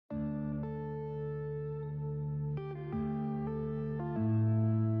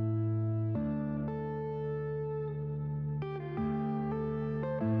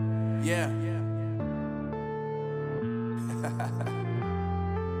Yeah.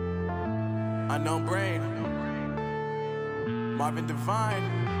 Unknown Brain. Marvin Divine.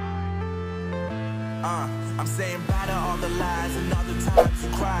 I'm saying bye to all the lies and all the times you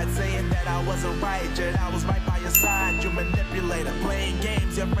cried, saying that I wasn't right, yet I was right by your side. You manipulator, playing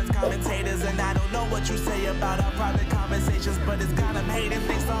games, your friends commentators, and I don't know what you say about our private conversations, but it's got them hating.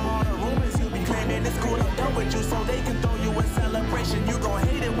 Thanks to all the rumors you be claiming, it's cool I'm done with you, so they can throw you a celebration. You gon'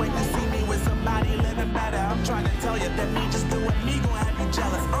 hate it when you see me with somebody living better. I'm trying to tell you that me just doing me gon' have you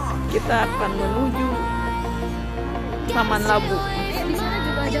jealous. Kita akan menuju Taman Labu. Di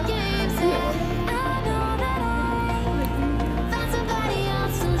sana juga ada.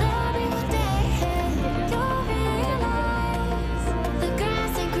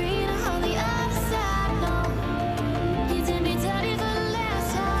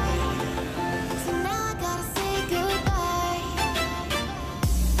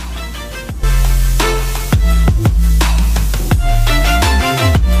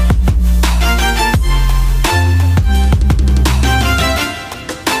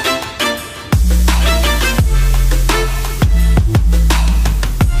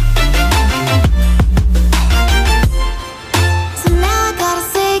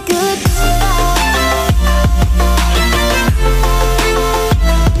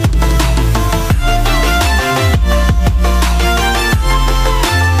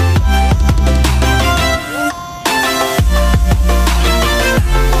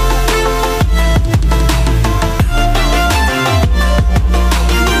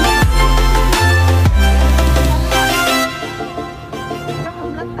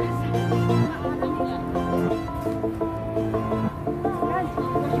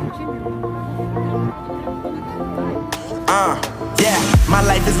 Yeah, my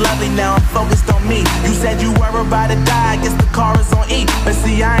life is lovely now, I'm focused on me. You said you were about to die, I guess the car is on E. But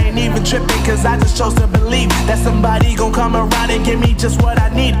see, I ain't even tripping, cause I just chose to believe that somebody gon' come around and give me just what I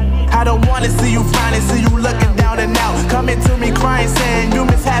need. I don't wanna see you finding, see you looking down and out, coming to me crying, saying you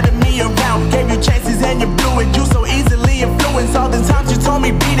miss having me around. Gave you chances and you blew it, you so easily influenced. All the times you told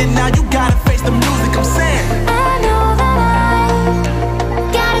me beat it, now you gotta face the music. I'm saying I know that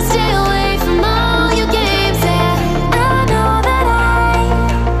I gotta stay away from all your games, and I know that I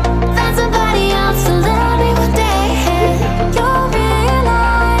found somebody else to love me one day. And you'll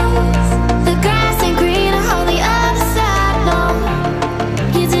realize the grass ain't greener on the other side. No,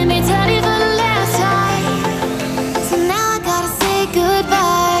 you did me dirty for the last time, so now I gotta say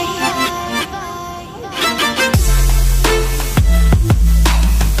goodbye.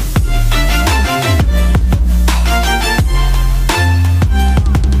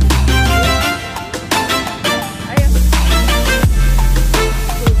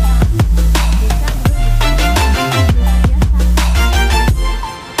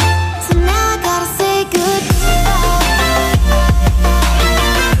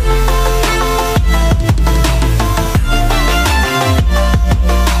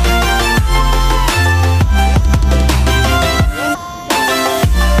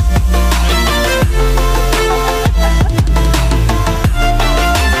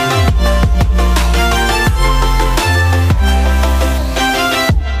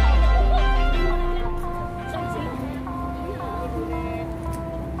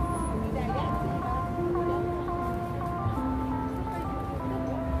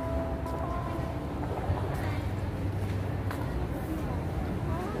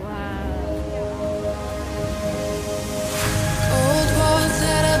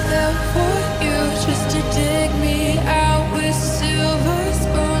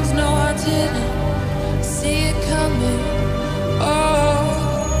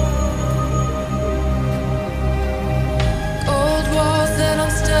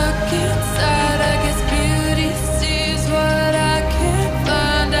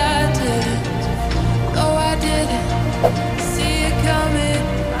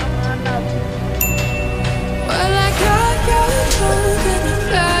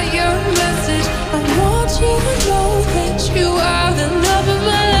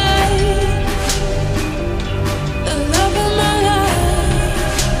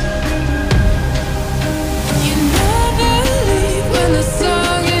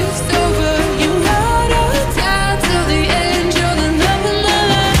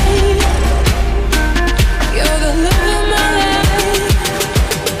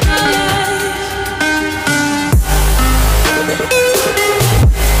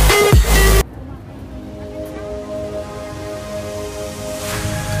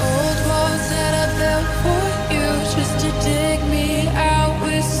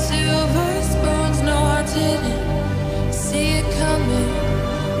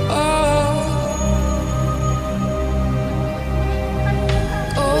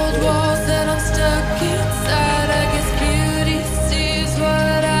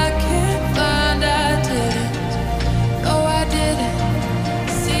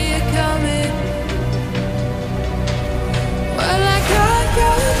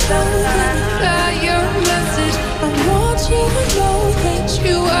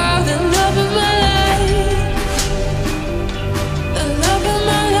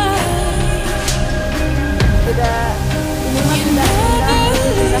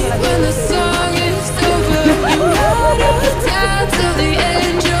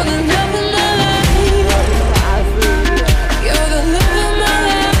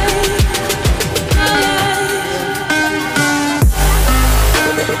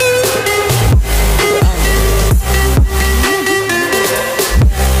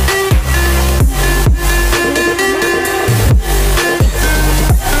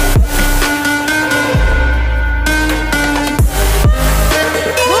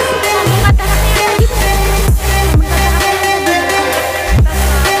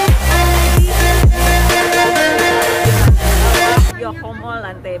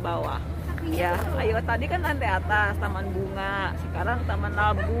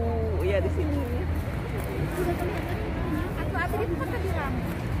 Taman Labu ya di sini.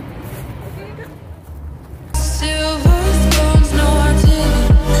 Silver spoons, no, I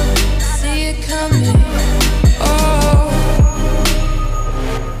didn't see it coming. Oh,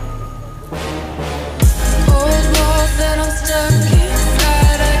 old walls that I'm stuck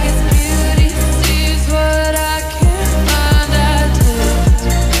inside. I guess beauty sees what I can't find. I did,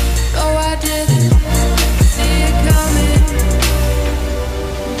 no, I didn't see it coming.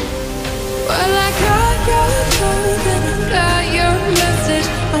 Well, I got your tone and got your message.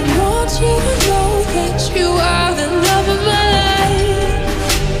 I want you to know that you are the love of my life,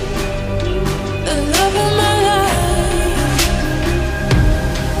 the love of my life.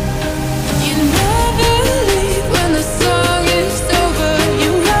 You never leave when the song is over.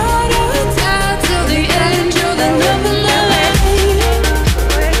 You ride or die till the end. You're the love of my life.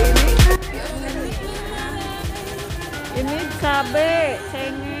 Ini cabe,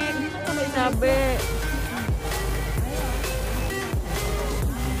 cengeng, cabe.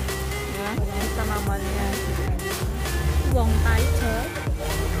 Ya, ini tanamannya. Vòng tay chớ,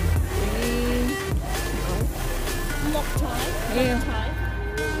 Ini, một trái, ini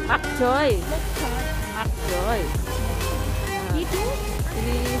mak coy, một trái. mak coy. Nah, Itu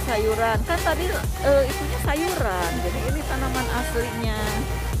ini sayuran, kan tadi itunya sayuran, jadi ini tanaman aslinya.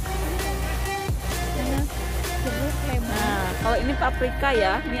 karena jeruk lemon. Nah, kalau ini paprika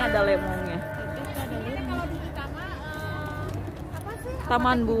ya, ini ada lemonnya. Itu ada lemon.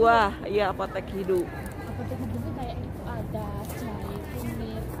 Taman buah, iya apotek hidup. Apa tuh itu kayak itu ada jahe,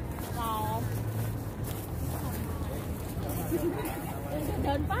 kunyit, laos.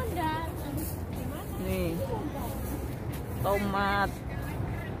 Daun pandan. Aduh, gimana? Nih, tomat.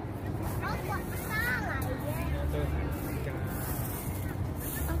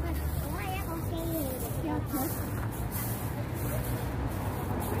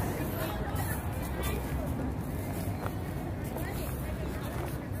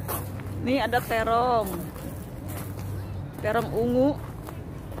 Nih ada terong, terong ungu.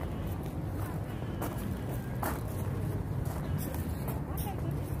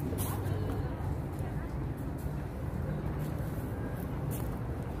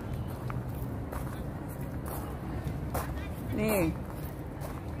 Nih,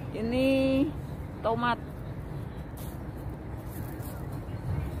 ini tomat.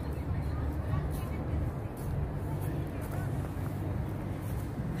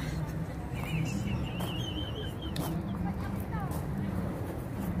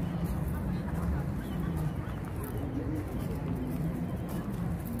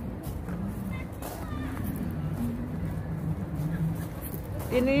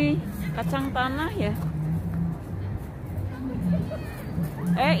 Ini kacang tanah ya.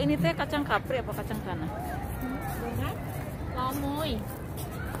 Ini teh kacang kapri apa kacang tanah? Dengan lau mui,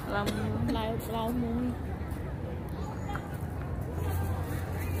 lau mui.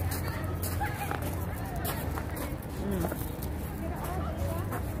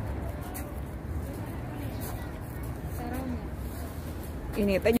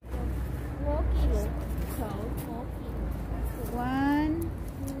 Ini teh 5 kilo. So, 4 kilo. 1, 2,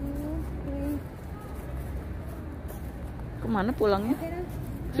 3. kemana pulangnya?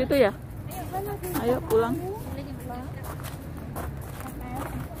 Situ ya? Ayo pulang.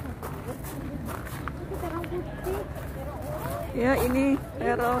 Ya ini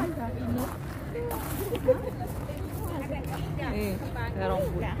terong. Nih terong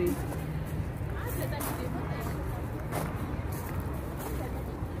putih.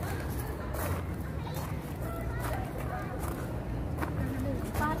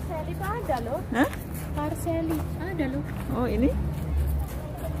 Parseli itu ada loh. Hah? Parseli ada loh. Oh ini?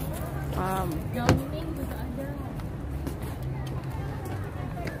 Paham. Daun kuning juga ada.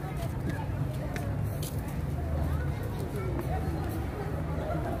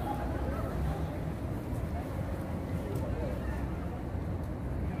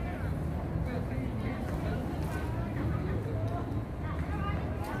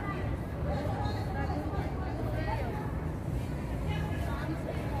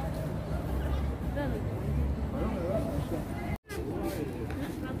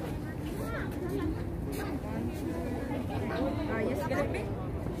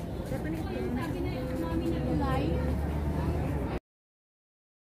 Lain.